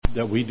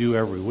that we do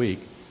every week,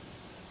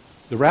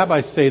 the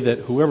rabbis say that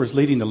whoever's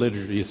leading the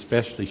liturgy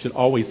especially should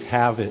always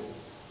have it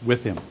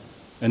with him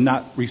and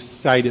not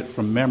recite it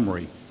from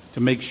memory to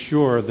make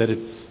sure that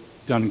it's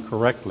done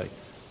correctly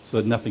so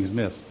that nothing's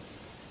missed.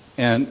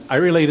 And I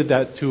related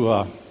that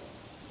to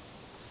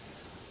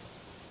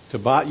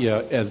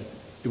Batya as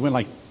it went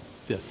like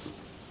this.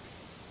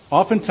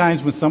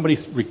 Oftentimes when somebody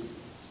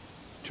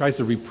tries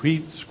to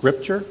repeat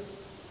Scripture,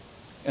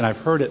 and I've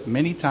heard it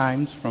many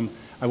times from,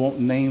 I won't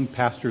name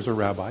pastors or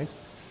rabbis,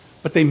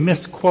 but they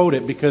misquote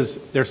it because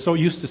they're so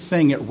used to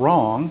saying it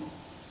wrong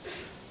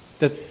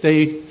that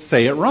they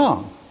say it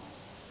wrong.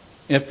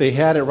 If they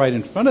had it right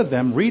in front of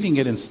them, reading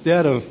it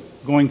instead of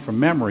going from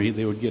memory,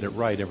 they would get it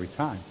right every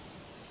time.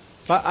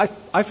 So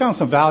I found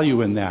some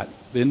value in that.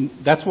 And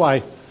that's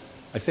why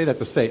I say that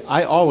to say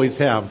I always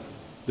have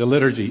the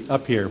liturgy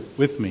up here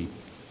with me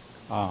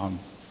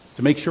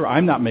to make sure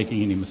I'm not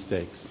making any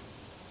mistakes.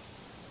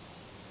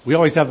 We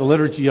always have the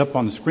liturgy up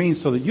on the screen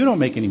so that you don't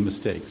make any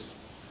mistakes.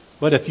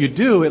 But if you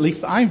do, at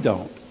least I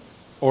don't.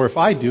 Or if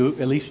I do,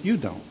 at least you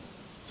don't.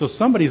 So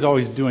somebody's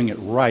always doing it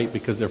right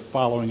because they're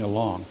following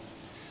along.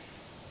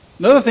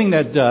 Another thing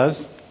that does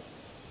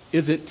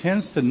is it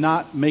tends to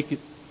not make it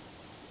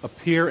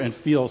appear and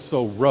feel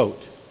so rote.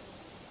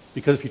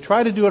 Because if you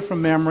try to do it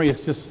from memory,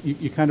 it's just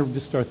you kind of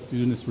just start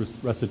doing this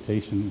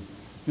recitation.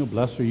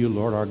 Blessed are you,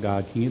 Lord our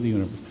God, King of the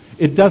universe.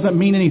 It doesn't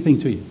mean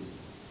anything to you.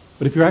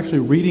 But if you're actually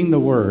reading the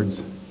words,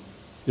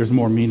 there's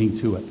more meaning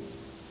to it.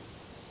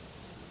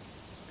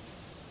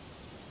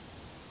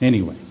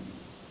 Anyway,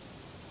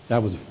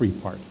 that was a free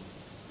part.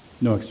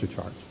 No extra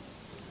charge.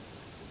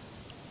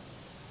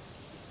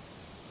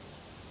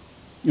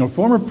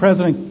 Former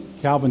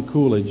President Calvin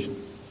Coolidge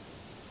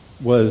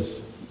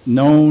was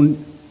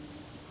known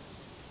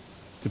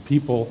to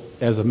people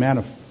as a man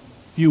of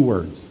few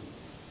words.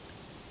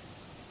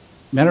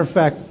 Matter of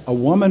fact, a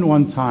woman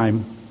one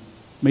time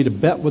made a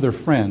bet with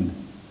her friend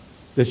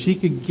that she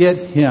could get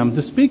him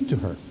to speak to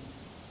her.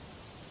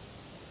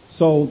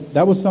 So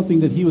that was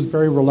something that he was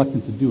very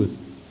reluctant to do, is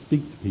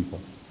speak to people.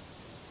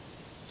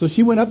 So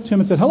she went up to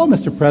him and said, "Hello,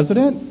 Mr.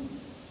 President.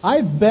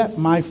 I bet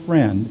my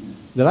friend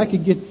that I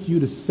could get you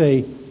to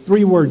say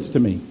 3 words to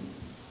me."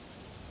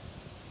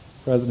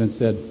 The president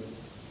said,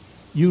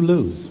 "You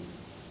lose,"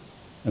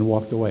 and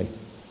walked away.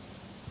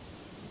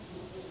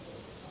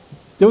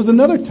 There was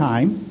another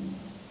time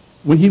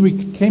when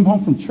he came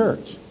home from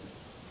church,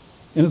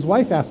 and his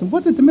wife asked him,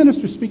 "What did the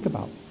minister speak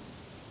about?"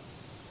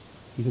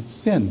 He said,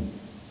 "Sin."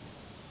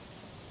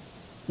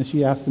 And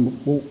she asked him,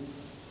 "Well,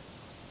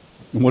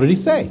 and what did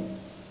he say?"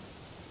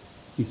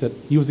 He said,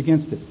 "He was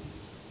against it."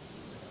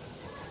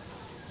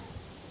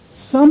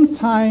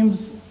 Sometimes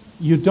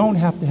you don't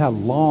have to have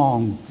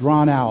long,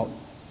 drawn-out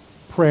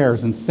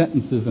prayers and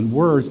sentences and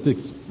words to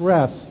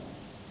express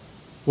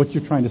what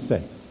you're trying to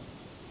say.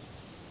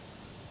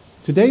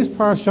 Today's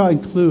parasha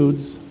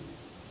includes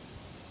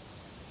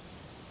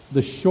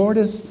the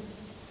shortest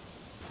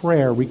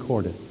prayer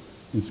recorded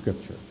in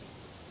Scripture.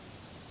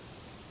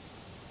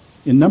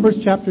 In Numbers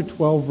chapter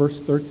 12, verse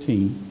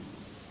 13,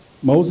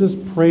 Moses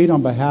prayed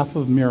on behalf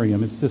of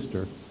Miriam, his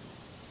sister.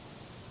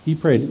 He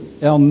prayed,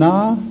 "El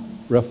na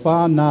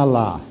Rapha na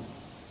la."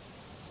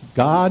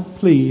 God,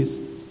 please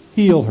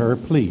heal her,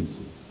 please.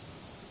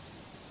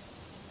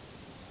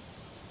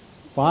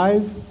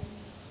 5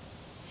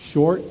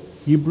 short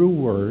Hebrew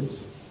words.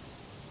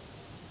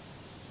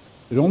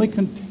 They only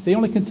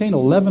contain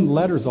 11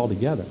 letters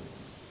altogether.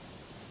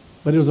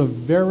 But it was a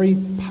very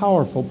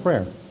powerful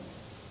prayer.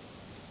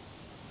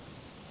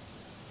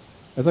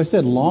 As I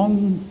said,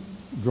 long,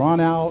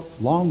 drawn-out,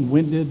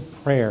 long-winded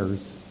prayers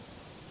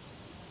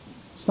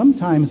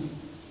sometimes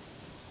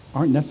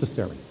aren't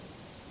necessary.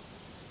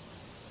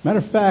 Matter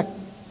of fact,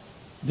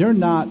 they're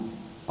not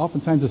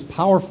oftentimes as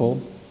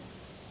powerful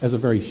as a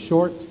very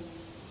short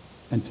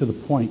and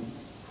to-the-point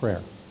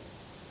prayer.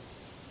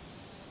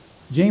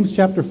 James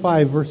chapter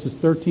 5, verses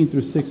 13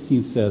 through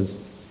 16 says,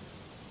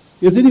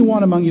 "Is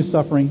anyone among you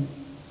suffering?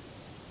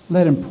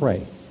 Let him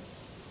pray.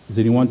 Is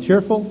anyone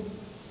cheerful?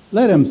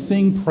 Let him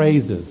sing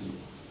praises.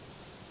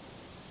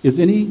 Is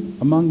any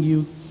among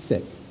you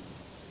sick?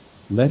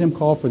 Let him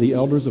call for the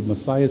elders of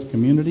Messiah's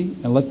community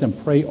and let them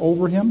pray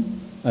over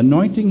him,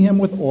 anointing him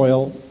with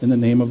oil in the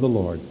name of the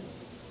Lord.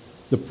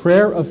 The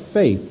prayer of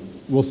faith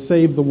will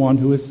save the one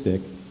who is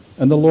sick,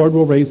 and the Lord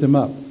will raise him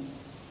up.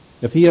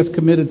 If he has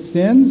committed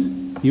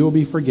sins, he will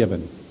be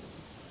forgiven.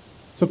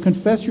 So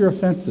confess your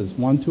offenses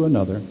one to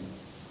another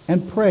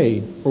and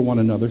pray for one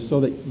another so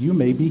that you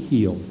may be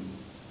healed.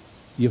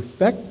 The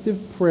effective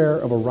prayer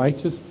of a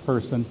righteous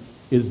person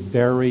is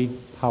very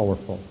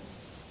powerful."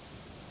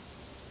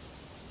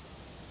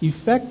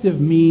 Effective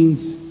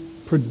means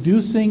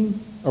producing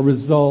a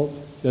result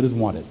that is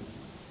wanted.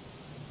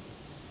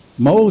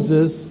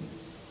 Moses,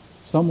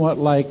 somewhat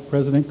like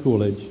President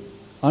Coolidge,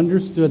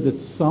 understood that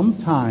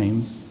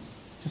sometimes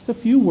just a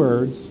few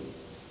words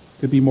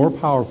could be more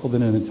powerful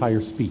than an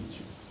entire speech.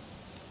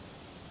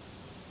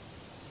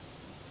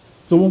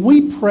 So when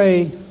we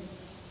pray,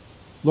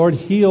 "Lord,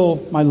 heal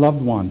my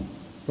loved one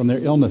from their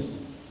illness,"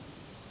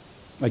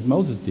 like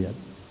Moses did.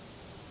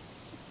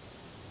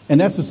 And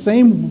that's the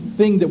same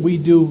thing that we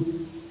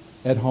do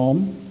at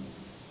home,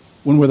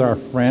 when with our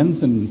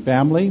friends and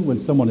family,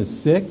 when someone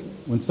is sick,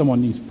 when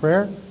someone needs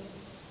prayer.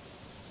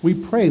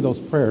 We pray those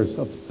prayers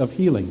of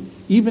healing.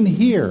 Even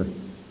here,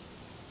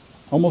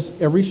 almost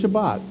every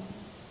Shabbat.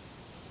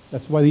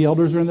 That's why the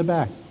elders are in the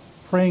back,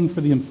 praying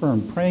for the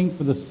infirm, praying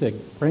for the sick,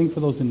 praying for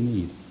those in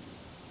need.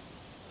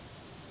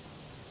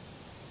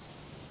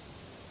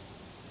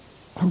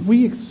 Are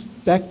we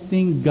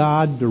expecting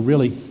God to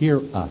really hear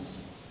us?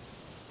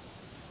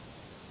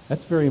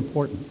 That's very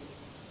important.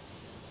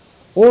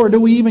 Or do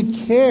we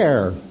even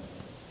care?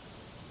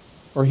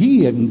 Or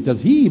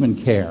does he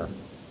even care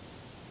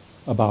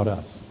about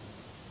us?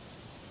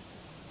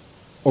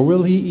 Or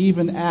will he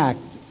even act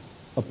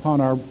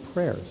upon our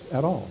prayers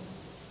at all?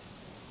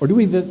 Or do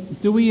we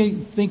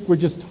think we're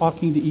just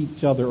talking to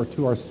each other or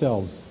to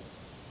ourselves?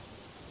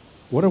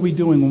 What are we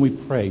doing when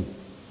we pray?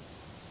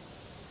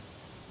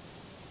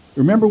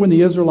 Remember when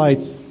the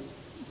Israelites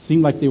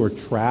seemed like they were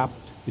trapped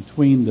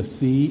between the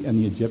sea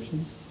and the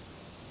Egyptians?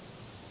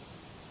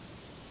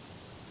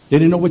 They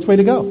didn't know which way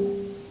to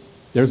go.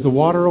 There's the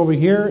water over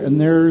here, and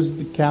there's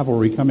the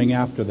cavalry coming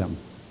after them.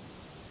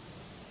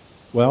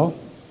 Well,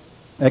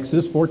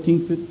 Exodus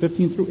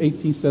 15 through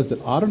 18 says that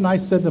Adonai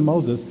said to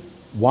Moses,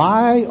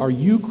 "Why are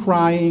you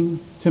crying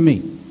to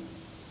me?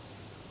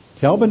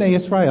 Tell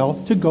Bnei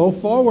Israel to go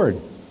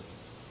forward.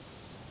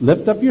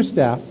 Lift up your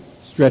staff,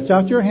 stretch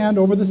out your hand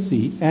over the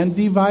sea, and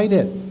divide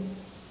it.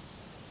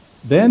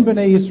 Then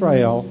Bnei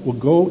Israel will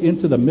go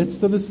into the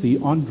midst of the sea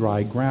on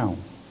dry ground.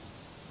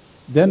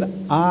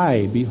 Then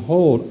I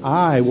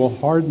will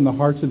harden the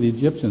hearts of the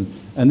Egyptians,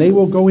 and they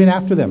will go in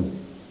after them,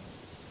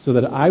 so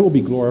that I will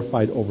be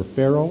glorified over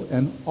Pharaoh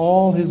and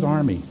all his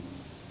army,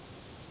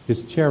 his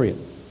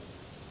chariots,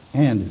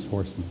 and his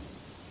horsemen.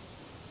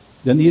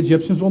 Then the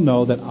Egyptians will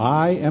know that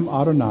I am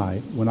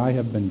Adonai when I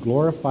have been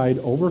glorified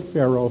over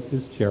Pharaoh,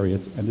 his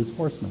chariots, and his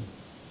horsemen."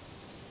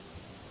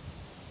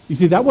 You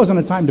see, that wasn't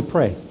a time to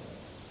pray.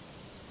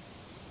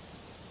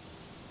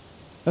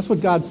 That's what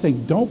God's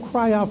saying. Don't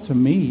cry out to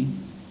me.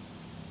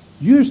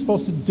 You're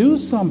supposed to do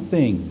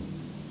something.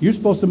 You're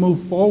supposed to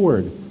move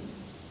forward.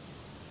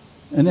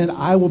 And then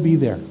I will be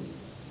there.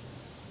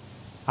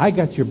 I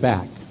got your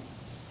back.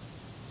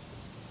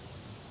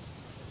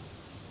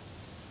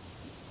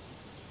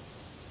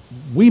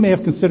 We may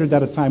have considered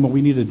that a time when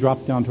we need to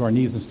drop down to our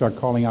knees and start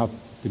calling out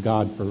to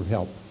God for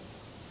help.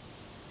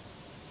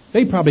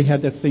 They probably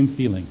had that same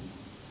feeling.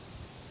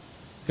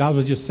 God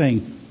was just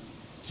saying,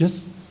 just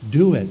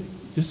do it.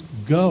 Just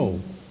go.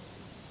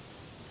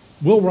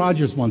 Will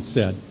Rogers once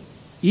said,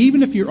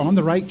 even if you're on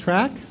the right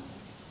track,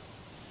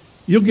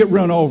 you'll get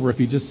run over if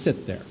you just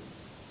sit there.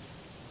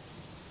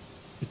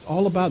 It's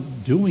all about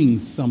doing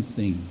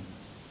something,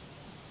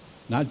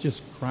 not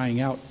just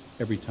crying out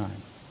every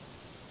time.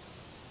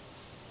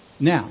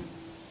 Now,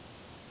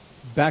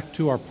 back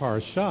to our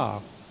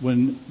parashah,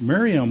 when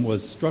Miriam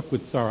was struck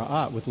with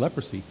Sara'at, with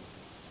leprosy,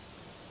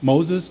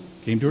 Moses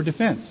came to her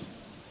defense.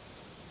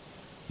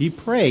 He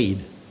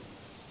prayed.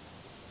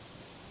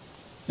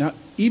 Now,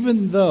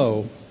 even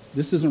though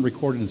this isn't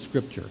recorded in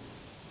Scripture,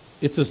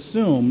 it's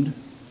assumed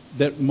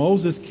that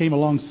Moses came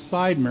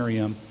alongside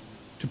Miriam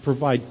to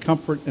provide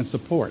comfort and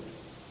support.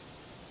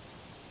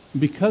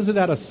 Because of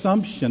that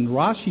assumption,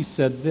 Rashi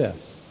said this: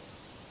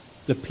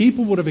 the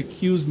people would have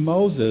accused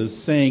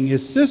Moses, saying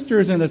his sister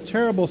is in a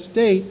terrible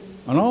state,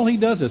 and all he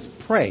does is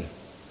pray.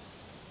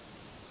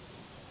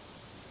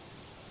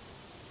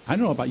 I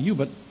don't know about you,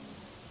 but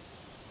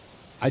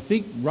I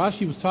think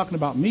Rashi was talking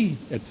about me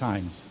at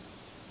times.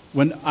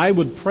 When I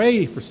would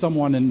pray for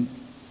someone, and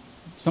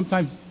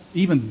sometimes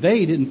even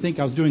they didn't think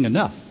I was doing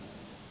enough,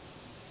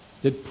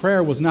 that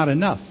prayer was not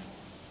enough.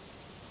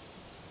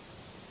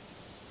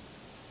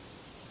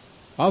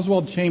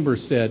 Oswald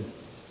Chambers said,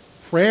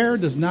 "Prayer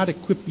does not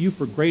equip you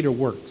for greater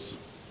works.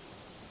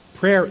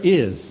 Prayer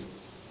is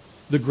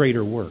the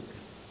greater work."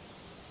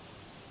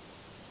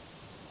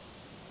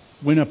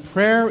 When a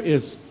prayer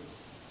is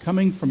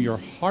coming from your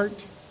heart,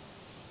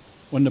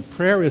 when the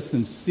prayer is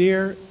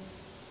sincere,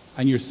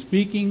 and you're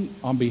speaking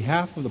on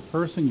behalf of the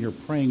person you're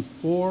praying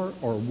for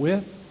or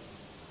with,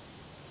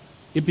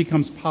 it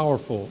becomes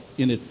powerful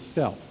in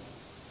itself.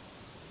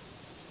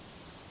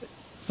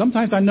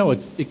 Sometimes I know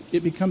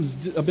it becomes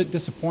a bit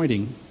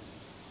disappointing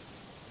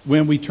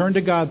when we turn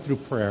to God through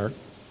prayer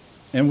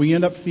and we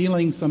end up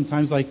feeling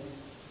sometimes like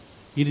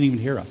He didn't even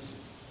hear us.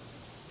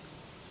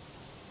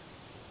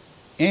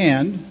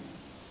 And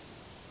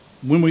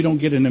when we don't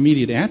get an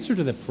immediate answer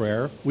to the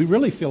prayer, we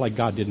really feel like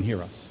God didn't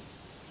hear us.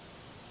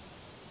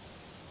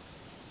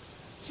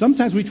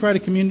 Sometimes we try to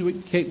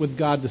communicate with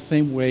God the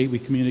same way we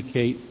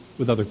communicate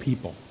with other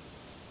people.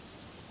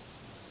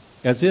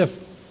 As if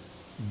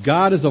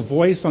God is a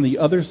voice on the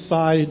other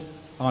side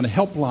on a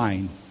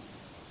helpline.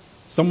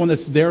 Someone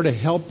that's there to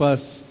help us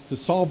to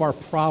solve our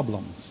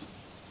problems.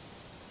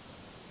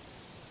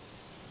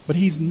 But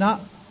He's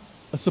not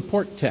a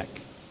support tech.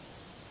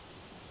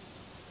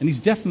 And He's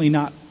definitely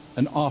not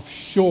an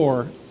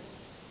offshore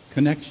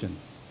connection.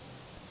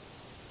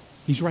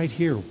 He's right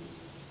here.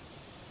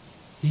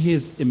 He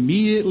is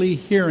immediately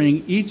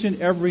hearing each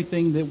and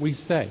everything that we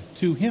say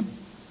to Him.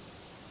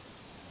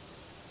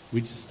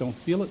 We just don't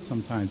feel it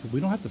sometimes, but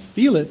we don't have to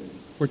feel it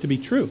for it to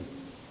be true.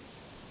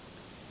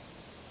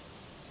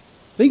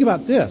 Think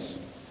about this.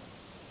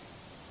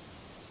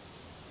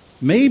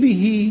 Maybe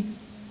He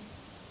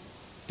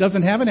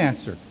doesn't have an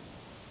answer.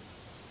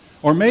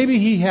 Or maybe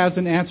He has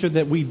an answer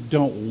that we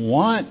don't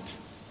want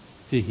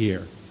to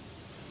hear.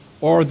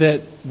 Or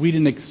that we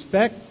didn't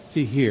expect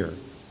to hear.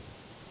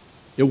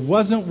 It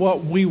wasn't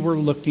what we were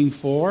looking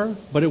for,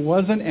 but it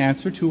was an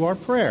answer to our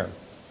prayer.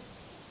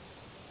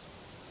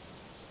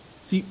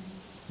 See,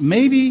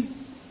 maybe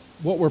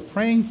what we're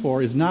praying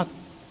for is not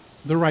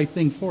the right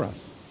thing for us,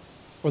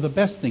 or the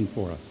best thing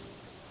for us.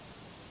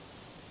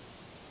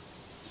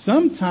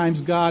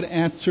 Sometimes God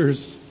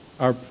answers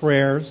our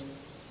prayers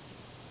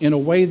in a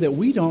way that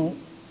we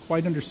don't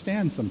quite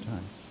understand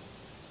sometimes.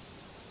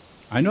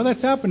 I know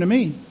that's happened to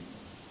me.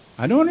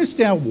 I don't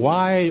understand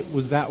why it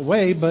was that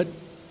way, but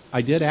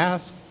I did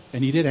ask,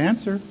 and He did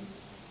answer.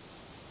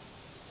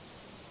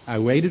 I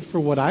waited for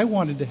what I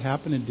wanted to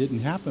happen, and it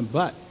didn't happen,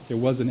 but there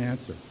was an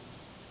answer.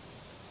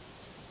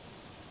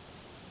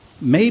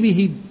 Maybe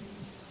He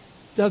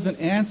doesn't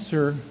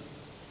answer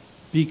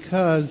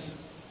because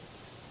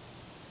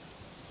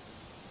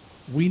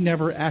we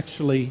never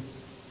actually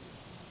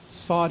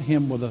sought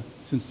Him with a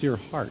sincere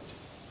heart.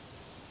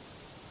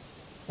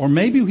 Or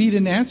maybe He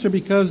didn't answer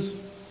because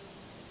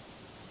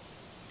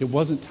it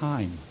wasn't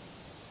time.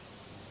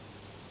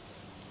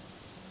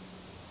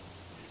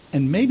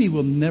 And maybe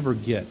we'll never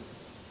get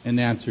an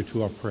answer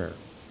to our prayer.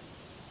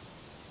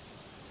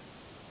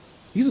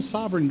 He's a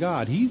sovereign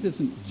God. He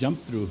doesn't jump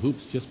through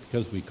hoops just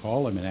because we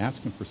call Him and ask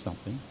Him for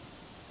something.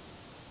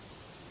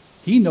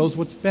 He knows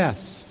what's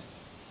best.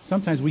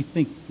 Sometimes we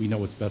think we know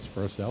what's best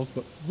for ourselves,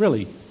 but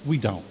really, we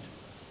don't.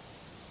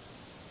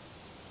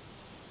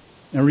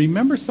 Now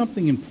remember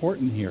something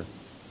important here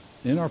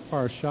in our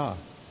parashah.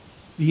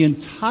 The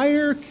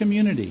entire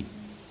community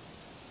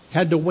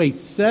had to wait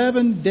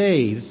 7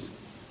 days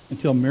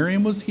until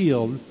Miriam was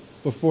healed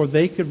before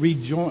she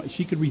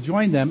could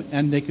rejoin them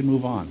and they could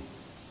move on.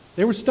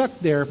 They were stuck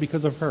there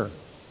because of her.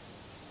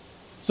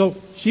 So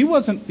she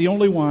wasn't the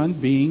only one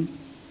being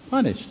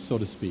punished, so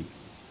to speak.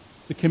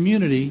 The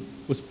community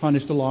was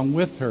punished along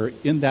with her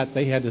in that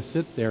they had to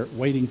sit there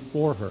waiting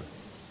for her.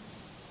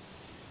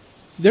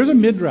 There's a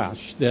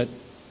midrash that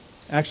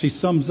actually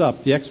sums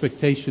up the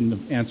expectation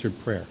of answered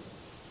prayer.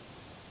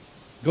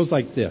 It goes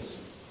like this.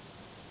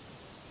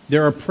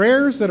 There are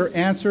prayers that are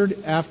answered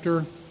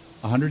after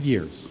 100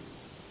 years.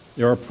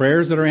 There are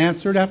prayers that are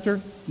answered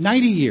after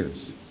 90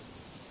 years.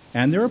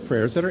 And there are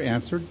prayers that are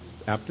answered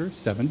after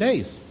 7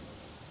 days.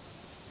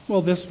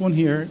 Well, this one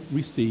here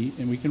we see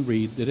and we can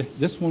read that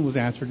this one was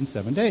answered in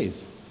 7 days.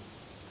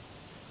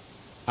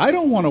 I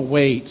don't want to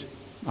wait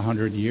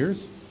 100 years.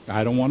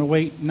 I don't want to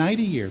wait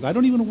 90 years. I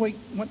don't even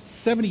want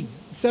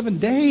 77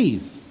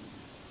 days.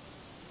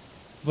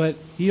 But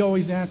He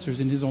always answers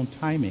in His own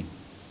timing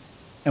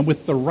and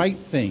with the right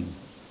thing.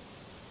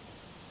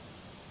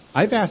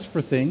 I've asked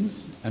for things,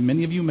 and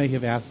many of you may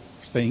have asked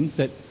things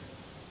that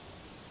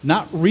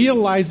not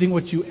realizing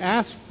what you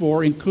asked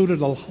for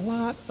included a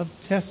lot of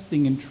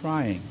testing and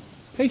trying.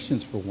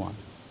 Patience, for one.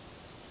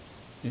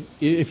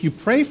 If you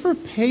pray for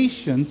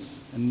patience,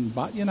 and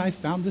Batya and I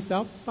found this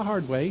out the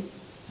hard way,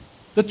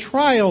 the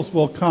trials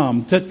will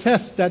come to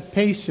test that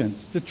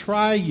patience, to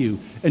try you,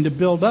 and to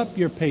build up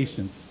your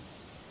patience.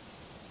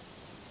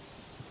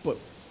 But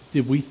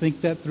did we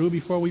think that through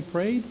before we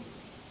prayed?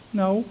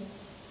 No.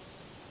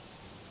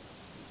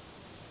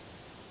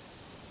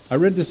 I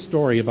read this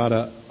story about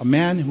a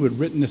man who had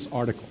written this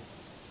article.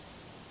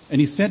 And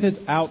he sent it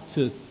out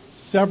to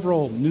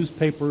several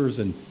newspapers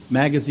and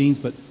magazines,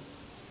 but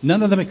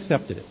none of them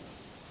accepted it.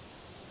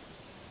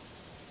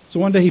 So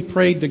one day he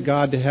prayed to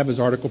God to have his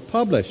article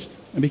published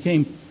and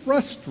became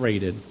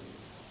frustrated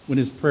when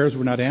his prayers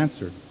were not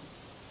answered.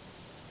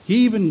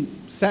 He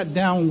even sat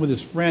down with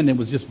his friend and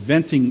was just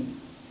venting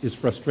his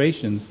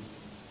frustrations,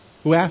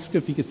 who asked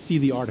if he could see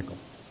the article.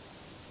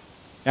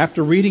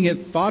 After reading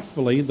it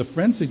thoughtfully, the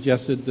friend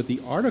suggested that the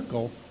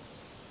article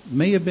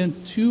may have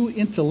been too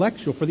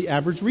intellectual for the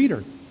average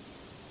reader.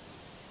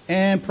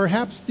 And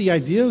perhaps the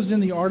ideas in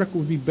the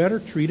article would be better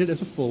treated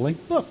as a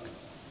full-length book.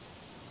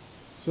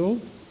 So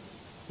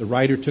the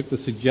writer took the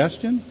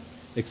suggestion,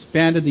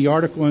 expanded the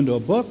article into a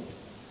book,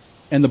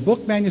 and the book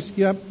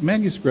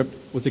manuscript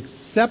was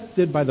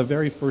accepted by the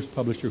very first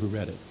publisher who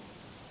read it.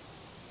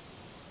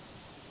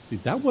 See,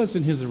 that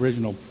wasn't his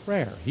original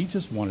prayer. He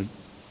just wanted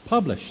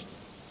published.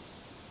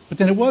 But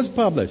then it was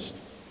published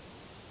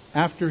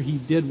after he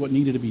did what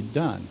needed to be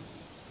done.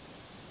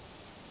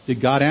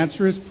 Did God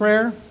answer his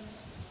prayer?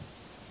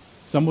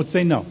 Some would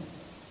say no.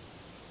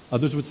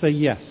 Others would say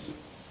yes.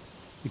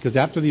 Because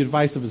after the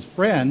advice of his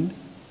friend,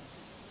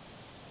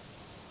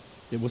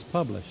 it was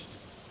published.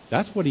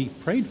 That's what he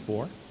prayed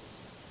for,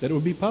 that it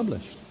would be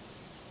published.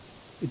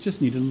 It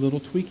just needed a little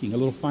tweaking, a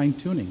little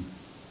fine-tuning.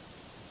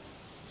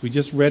 So we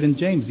just read in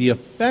James, the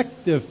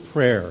effective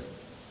prayer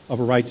of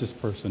a righteous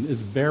person is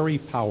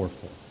very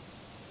powerful.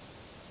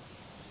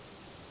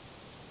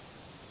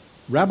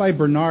 Rabbi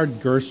Bernard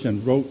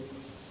Gershon wrote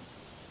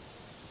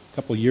a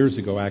couple years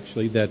ago,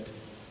 actually, that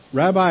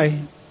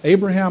Rabbi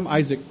Abraham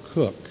Isaac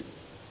Cook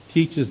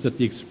teaches that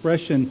the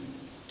expression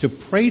to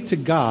pray to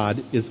God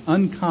is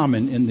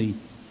uncommon in the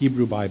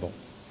Hebrew Bible.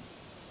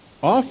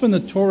 Often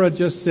the Torah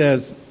just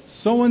says,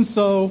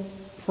 so-and-so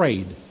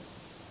prayed.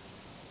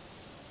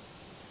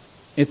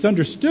 It's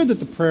understood that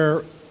the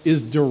prayer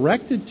is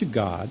directed to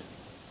God,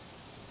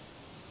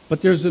 but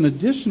there's an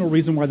additional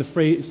reason why the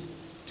phrase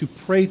to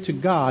pray to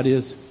God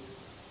is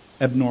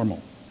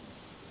abnormal.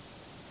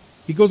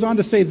 He goes on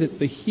to say that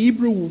the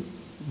Hebrew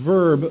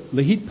verb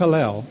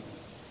lehitpalel,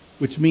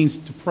 which means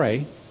to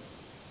pray,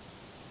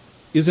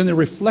 is in the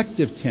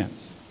reflective tense.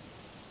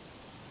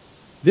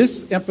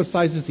 This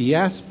emphasizes the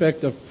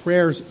aspect of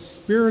prayer's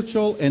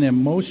spiritual and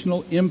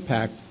emotional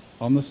impact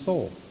on the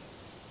soul.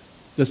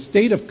 The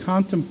state of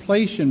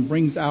contemplation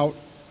brings out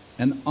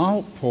an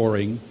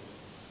outpouring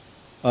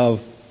of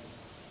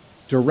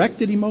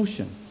directed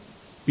emotion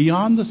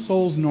beyond the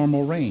soul's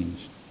normal range.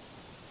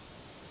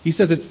 He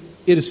says it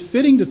is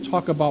fitting to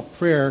talk about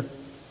prayer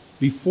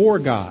before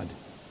God.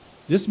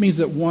 This means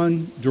that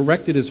one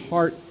directed his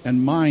heart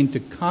and mind to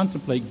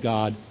contemplate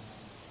God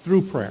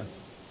through prayer.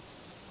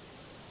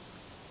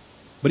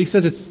 But he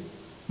says it's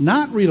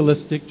not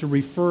realistic to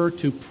refer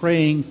to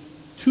praying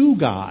to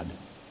God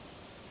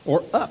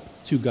or up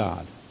to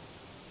God.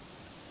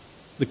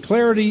 The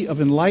clarity of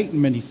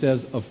enlightenment, he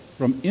says,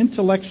 from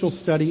intellectual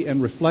study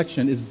and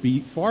reflection is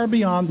far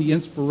beyond the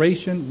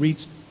inspiration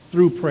reached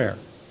through prayer.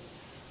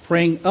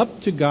 Praying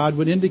up to God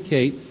would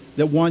indicate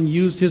that one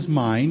used his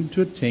mind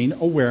to attain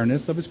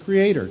awareness of his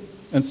Creator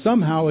and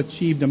somehow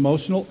achieved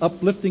emotional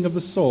uplifting of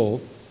the soul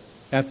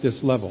at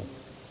this level.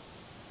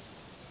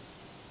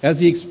 As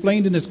he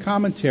explained in his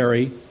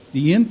commentary,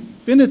 the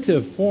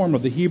infinitive form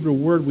of the Hebrew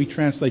word we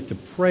translate to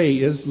pray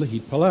is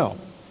lehitpalel,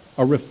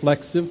 a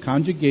reflexive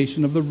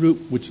conjugation of the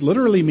root, which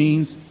literally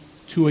means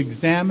to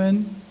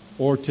examine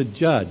or to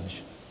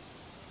judge.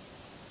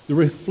 The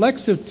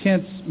reflexive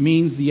tense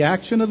means the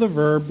action of the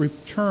verb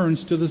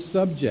returns to the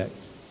subject.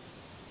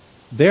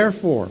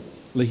 Therefore,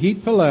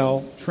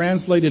 lehitpalel,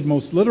 translated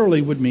most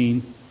literally, would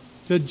mean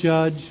to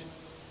judge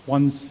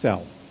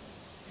oneself.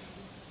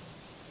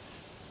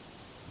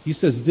 He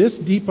says this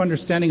deep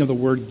understanding of the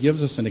word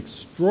gives us an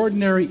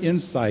extraordinary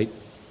insight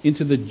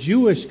into the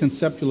Jewish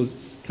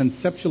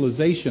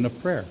conceptualization of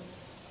prayer.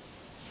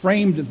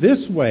 Framed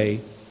this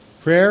way,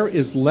 prayer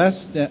is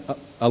less than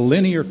a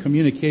linear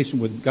communication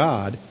with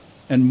God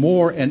and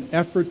more an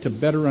effort to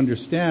better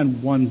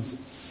understand one's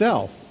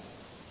self,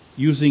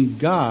 using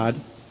God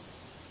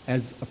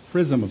as a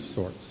prism of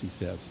sorts, he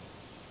says.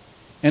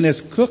 And as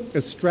Cook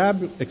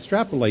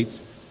extrapolates,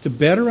 to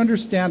better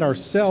understand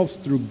ourselves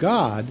through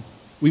God,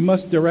 we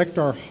must direct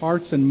our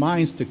hearts and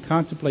minds to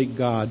contemplate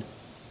God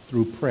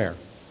through prayer.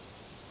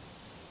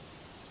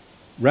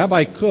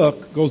 Rabbi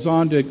Cook goes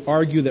on to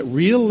argue that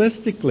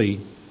realistically,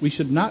 we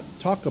should not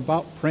talk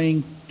about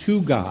praying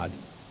to God,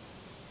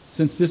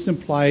 since this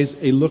implies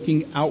a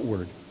looking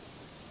outward.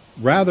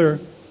 Rather,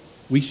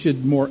 we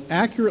should more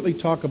accurately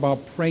talk about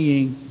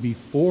praying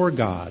before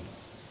God,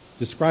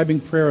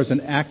 describing prayer as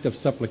an act of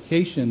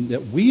supplication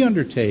that we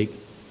undertake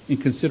in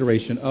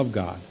consideration of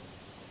God.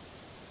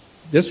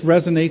 This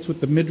resonates with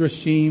the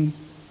Midrashim,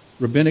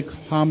 rabbinic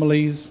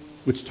homilies,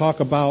 which talk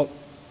about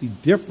the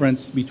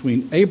difference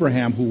between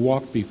Abraham, who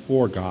walked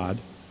before God,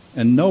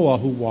 and Noah,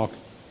 who walked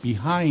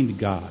behind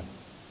God.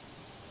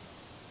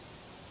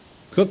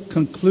 Cook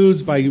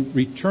concludes by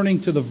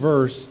returning to the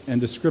verse and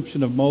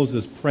description of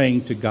Moses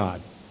praying to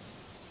God.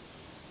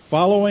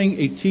 Following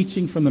a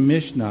teaching from the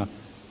Mishnah,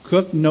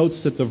 Cook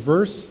notes that the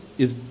verse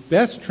is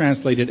best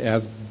translated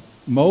as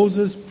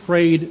Moses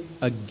prayed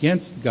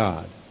against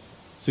God,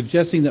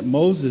 suggesting that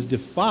Moses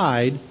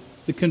defied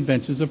the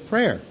conventions of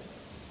prayer.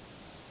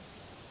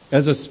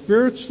 As a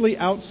spiritually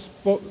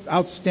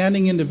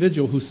outstanding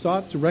individual who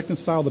sought to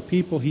reconcile the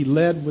people he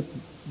led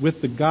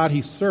with the God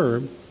he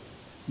served,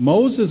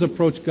 Moses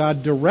approached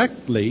God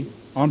directly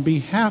on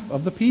behalf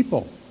of the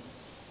people.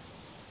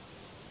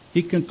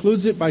 He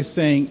concludes it by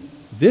saying,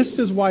 "This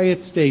is why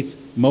it states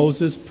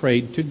Moses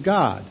prayed to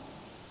God."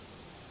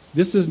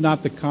 This is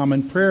not the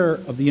common prayer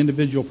of the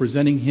individual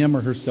presenting him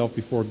or herself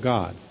before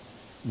God.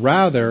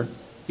 Rather,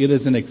 it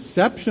is an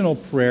exceptional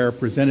prayer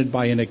presented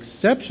by an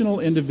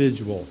exceptional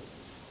individual,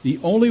 the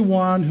only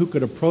one who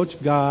could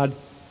approach God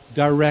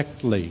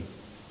directly,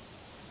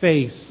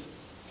 face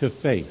to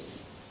face.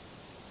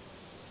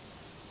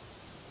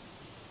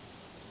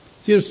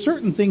 See, there's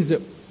certain things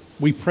that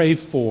we pray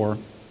for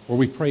or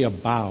we pray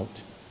about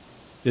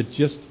that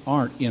just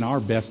aren't in our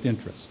best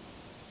interest.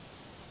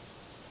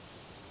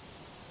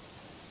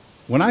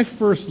 When I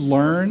first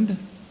learned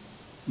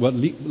what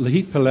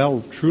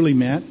lehitpalel truly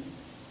meant,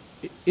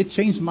 it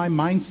changed my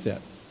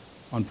mindset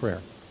on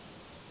prayer.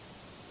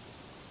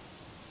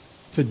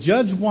 To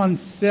judge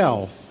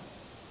oneself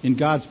in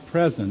God's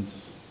presence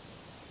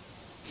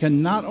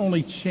can not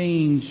only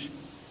change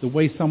the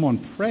way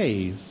someone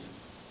prays,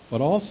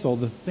 but also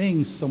the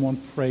things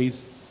someone prays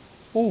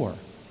for.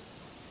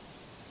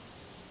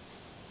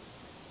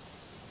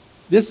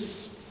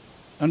 This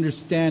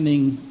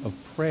understanding of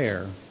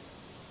prayer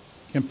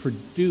can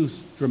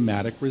produce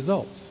dramatic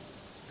results,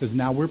 because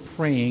now we're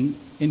praying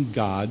in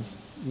God's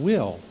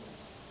will.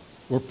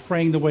 We're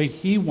praying the way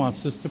He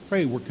wants us to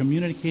pray. We're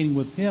communicating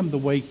with Him the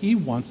way He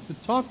wants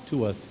to talk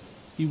to us.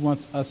 He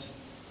wants us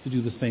to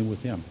do the same with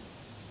Him.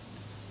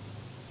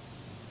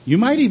 You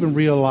might even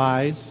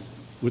realize,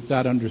 with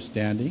that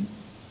understanding,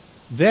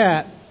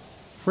 that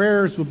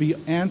prayers will be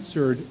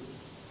answered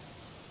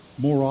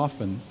more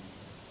often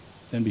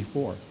than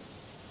before.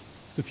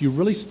 So if you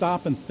really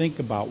stop and think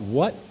about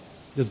what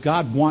does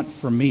God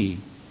want from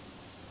me,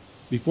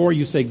 before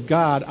you say,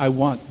 God, I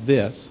want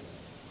this,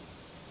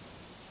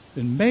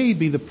 then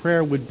maybe the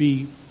prayer would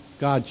be,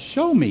 God,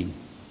 show me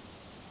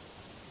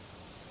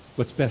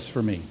what's best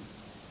for me,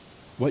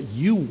 what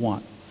you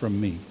want from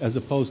me, as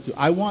opposed to,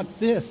 I want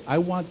this, I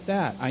want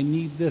that, I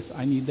need this,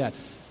 I need that.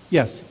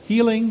 Yes,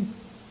 healing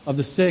of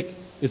the sick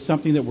is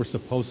something that we're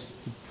supposed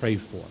to pray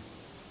for.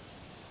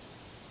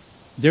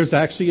 There's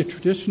actually a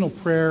traditional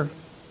prayer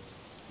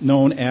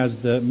known as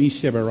the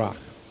Misheberach.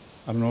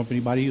 I don't know if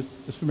anybody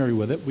is familiar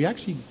with it. We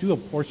actually do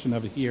a portion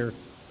of it here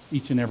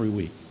each and every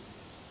week.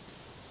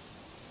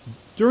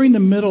 During the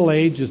Middle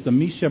Ages, the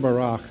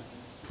Misheberach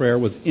prayer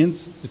was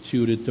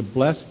instituted to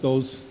bless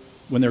those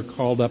when they're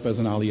called up as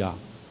an aliyah,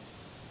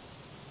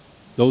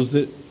 those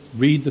that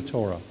read the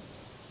Torah,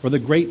 for the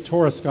great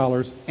Torah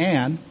scholars,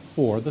 and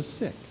for the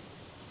sick.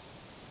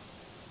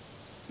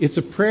 It's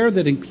a prayer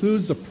that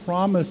includes a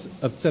promise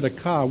of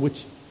tzedakah, which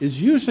is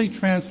usually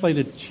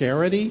translated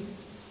charity,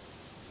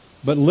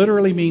 but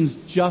literally means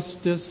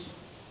justice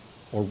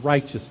or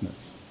righteousness.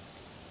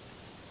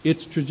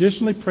 It's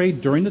traditionally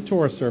prayed during the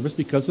Torah service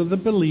because of the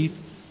belief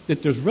that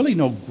there's really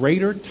no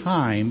greater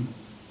time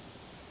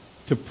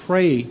to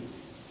pray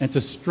and to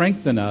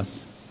strengthen us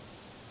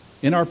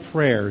in our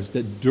prayers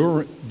than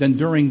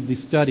during the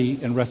study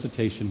and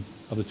recitation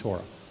of the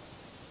Torah.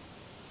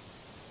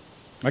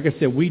 Like I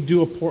said, we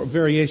do a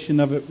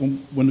variation of it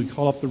when we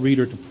call up the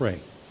reader to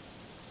pray.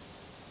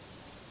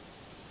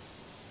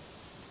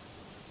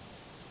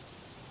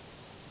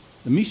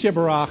 The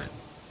Misheberach,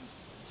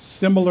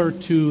 similar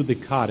to the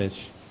Kaddish,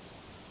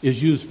 is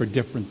used for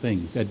different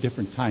things at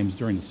different times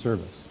during the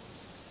service.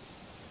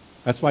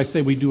 That's why I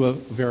say we do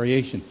a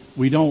variation.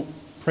 We don't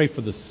pray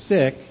for the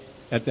sick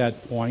at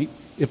that point.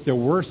 If there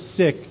were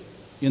sick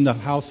in the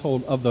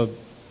household of the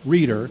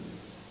reader,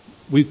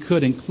 we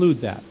could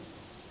include that.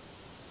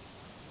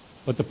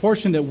 But the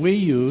portion that we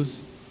use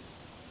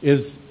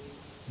is,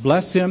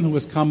 bless him who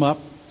has come up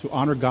to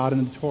honor God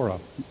in the Torah.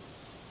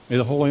 May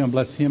the Holy One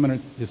bless him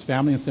and his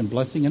family and send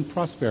blessing and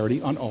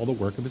prosperity on all the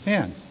work of his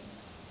hands.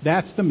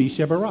 That's the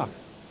Misheberach.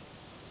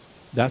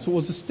 That's what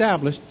was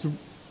established to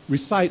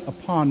recite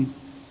upon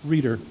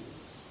reader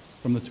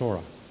from the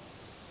Torah.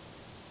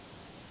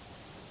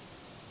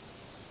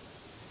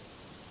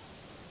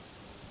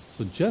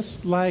 So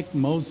just like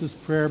Moses'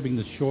 prayer being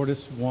the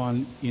shortest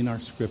one in our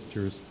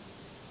scriptures,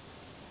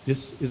 this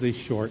is a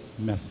short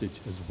message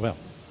as well.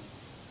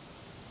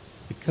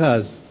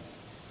 Because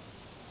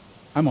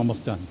I'm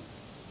almost done.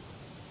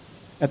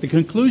 At the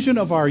conclusion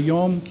of our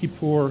Yom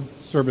Kippur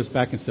service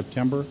back in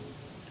September,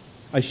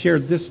 I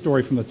shared this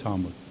story from the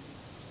Talmud.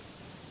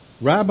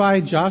 Rabbi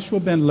Joshua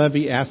ben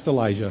Levi asked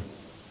Elijah,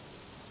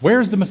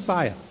 "Where's the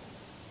Messiah?"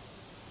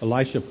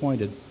 Elisha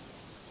pointed,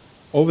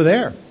 "Over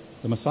there.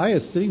 The Messiah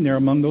is sitting there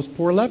among those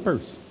poor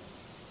lepers.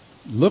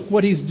 Look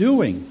what he's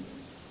doing.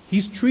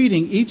 He's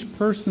treating each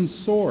person's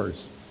sores,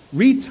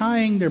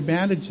 retying their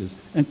bandages,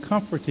 and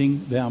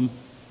comforting them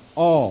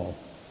all,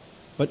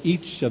 but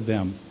each of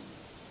them,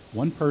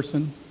 one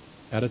person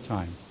at a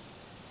time."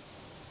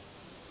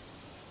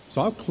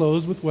 So I'll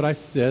close with what I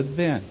said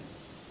then.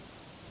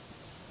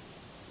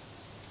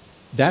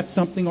 That's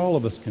something all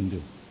of us can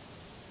do.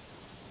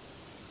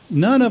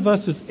 None of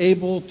us is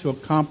able to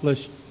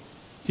accomplish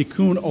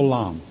tikkun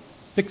olam,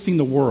 fixing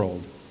the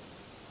world,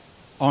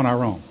 on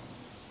our own.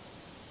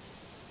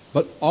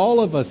 But all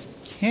of us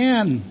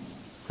can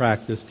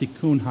practice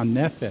tikkun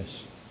hanefesh,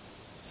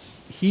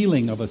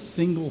 healing of a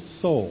single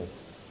soul,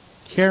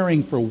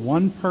 caring for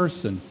one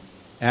person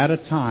at a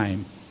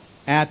time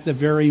at the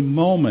very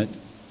moment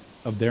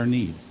of their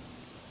need.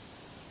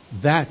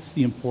 That's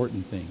the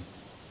important thing.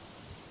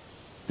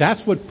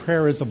 That's what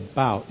prayer is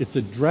about. It's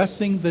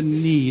addressing the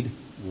need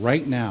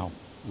right now,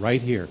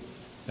 right here.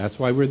 That's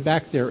why we're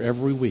back there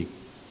every week.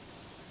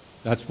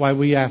 That's why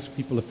we ask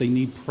people if they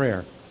need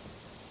prayer.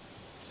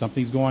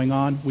 Something's going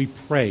on, we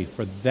pray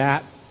for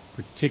that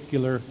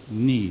particular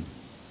need.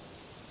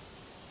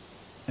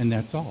 And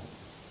that's all.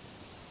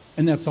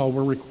 And that's all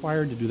we're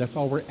required to do. That's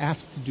all we're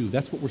asked to do.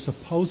 That's what we're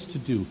supposed to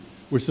do.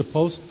 We're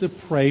supposed to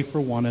pray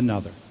for one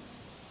another.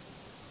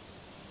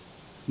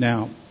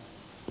 Now,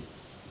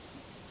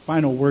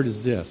 final word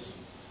is this.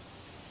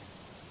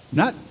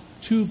 Not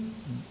too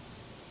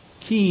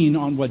keen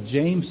on what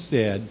James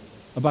said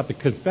about the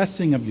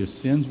confessing of your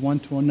sins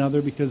one to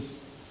another, because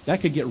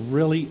that could get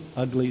really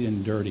ugly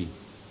and dirty.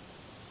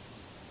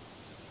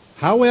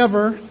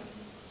 However,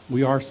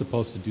 we are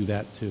supposed to do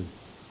that too.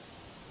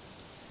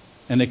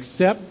 And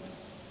accept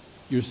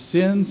your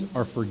sins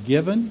are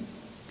forgiven,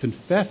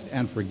 confessed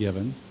and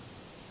forgiven,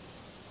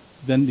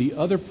 then the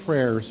other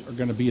prayers are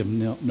going to be of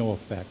no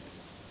effect.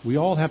 We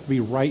all have to be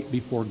right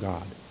before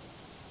God.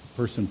 The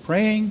person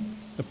praying,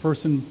 the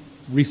person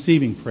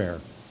receiving prayer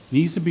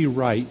needs to be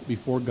right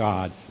before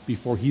God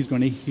before He's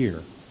going to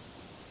hear.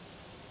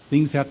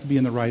 Things have to be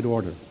in the right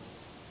order.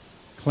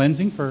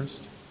 Cleansing first,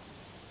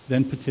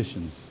 then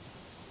petitions.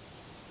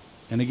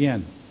 And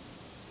again,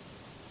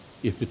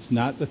 if it's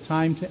not the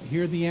time to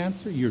hear the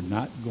answer, you're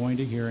not going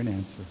to hear an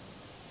answer.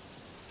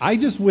 I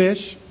just wish,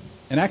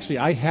 and actually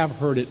I have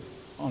heard it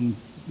on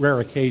rare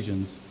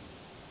occasions,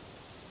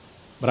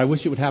 but I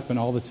wish it would happen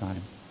all the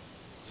time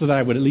so that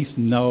I would at least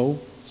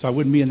know, so I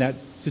wouldn't be in that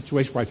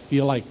situation where I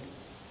feel like,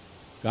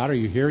 God, are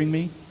you hearing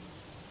me?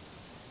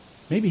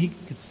 Maybe He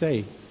could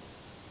say,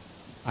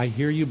 I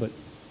hear you, but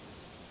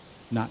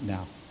not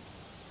now.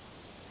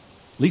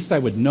 At least I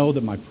would know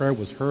that my prayer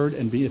was heard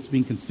and it's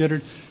being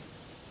considered.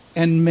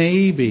 And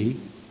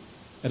maybe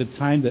at a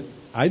time that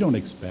I don't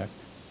expect,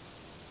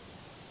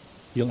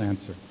 He'll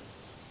answer.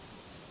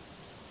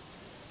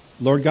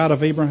 Lord God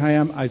of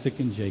Abraham, Isaac,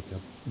 and Jacob,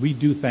 we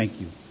do thank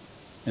you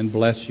and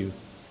bless you.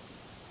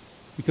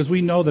 Because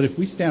we know that if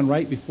we stand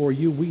right before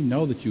you, we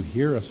know that you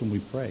hear us when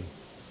we pray.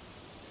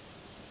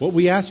 What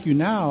we ask you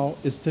now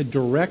is to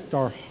direct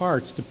our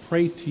hearts to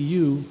pray to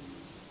you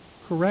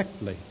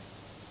correctly.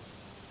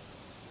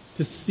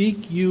 To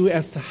seek you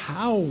as to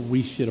how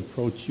we should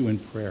approach you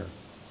in prayer.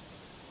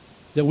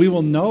 That we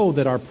will know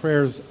that our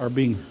prayers are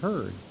being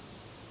heard.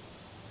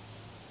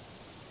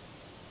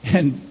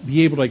 And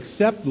be able to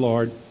accept,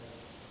 Lord,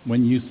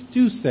 when you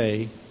do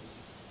say,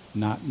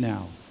 not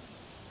now.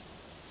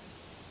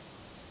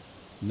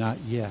 Not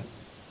yet.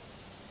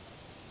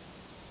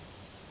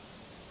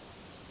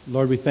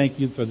 Lord, we thank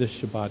you for this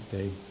Shabbat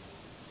day.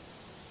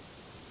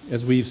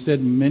 As we've said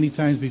many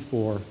times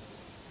before,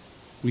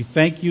 we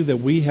thank you that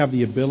we have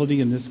the ability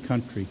in this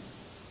country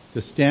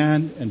to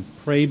stand and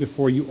pray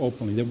before you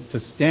openly, to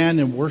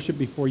stand and worship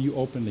before you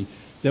openly,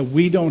 that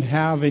we don't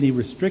have any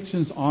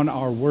restrictions on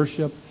our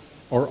worship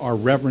or our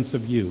reverence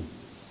of you.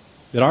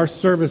 That our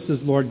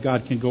services, Lord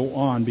God, can go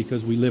on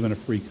because we live in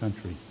a free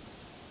country.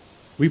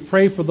 We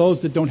pray for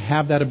those that don't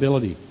have that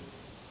ability.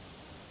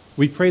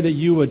 We pray that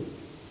you would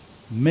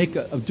make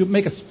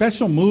a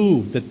special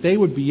move, that they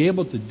would be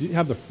able to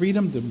have the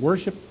freedom to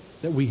worship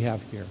that we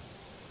have here.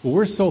 But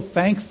we're so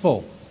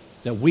thankful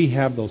that we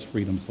have those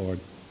freedoms, Lord.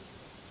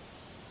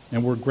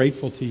 And we're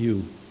grateful to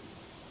you.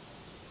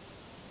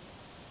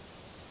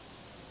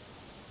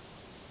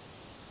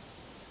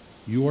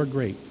 You are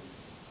great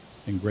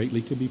and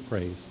greatly to be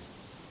praised.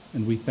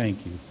 And we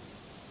thank you.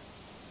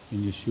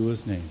 In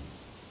Yeshua's name.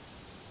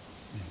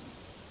 Amen.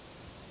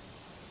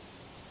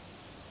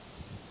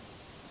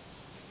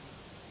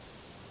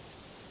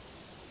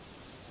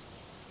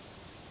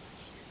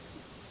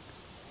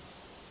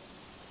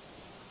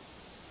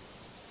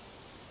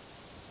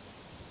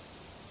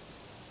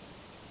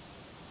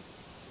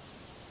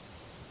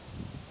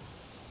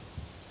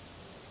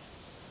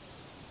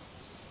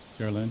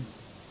 Carolyn?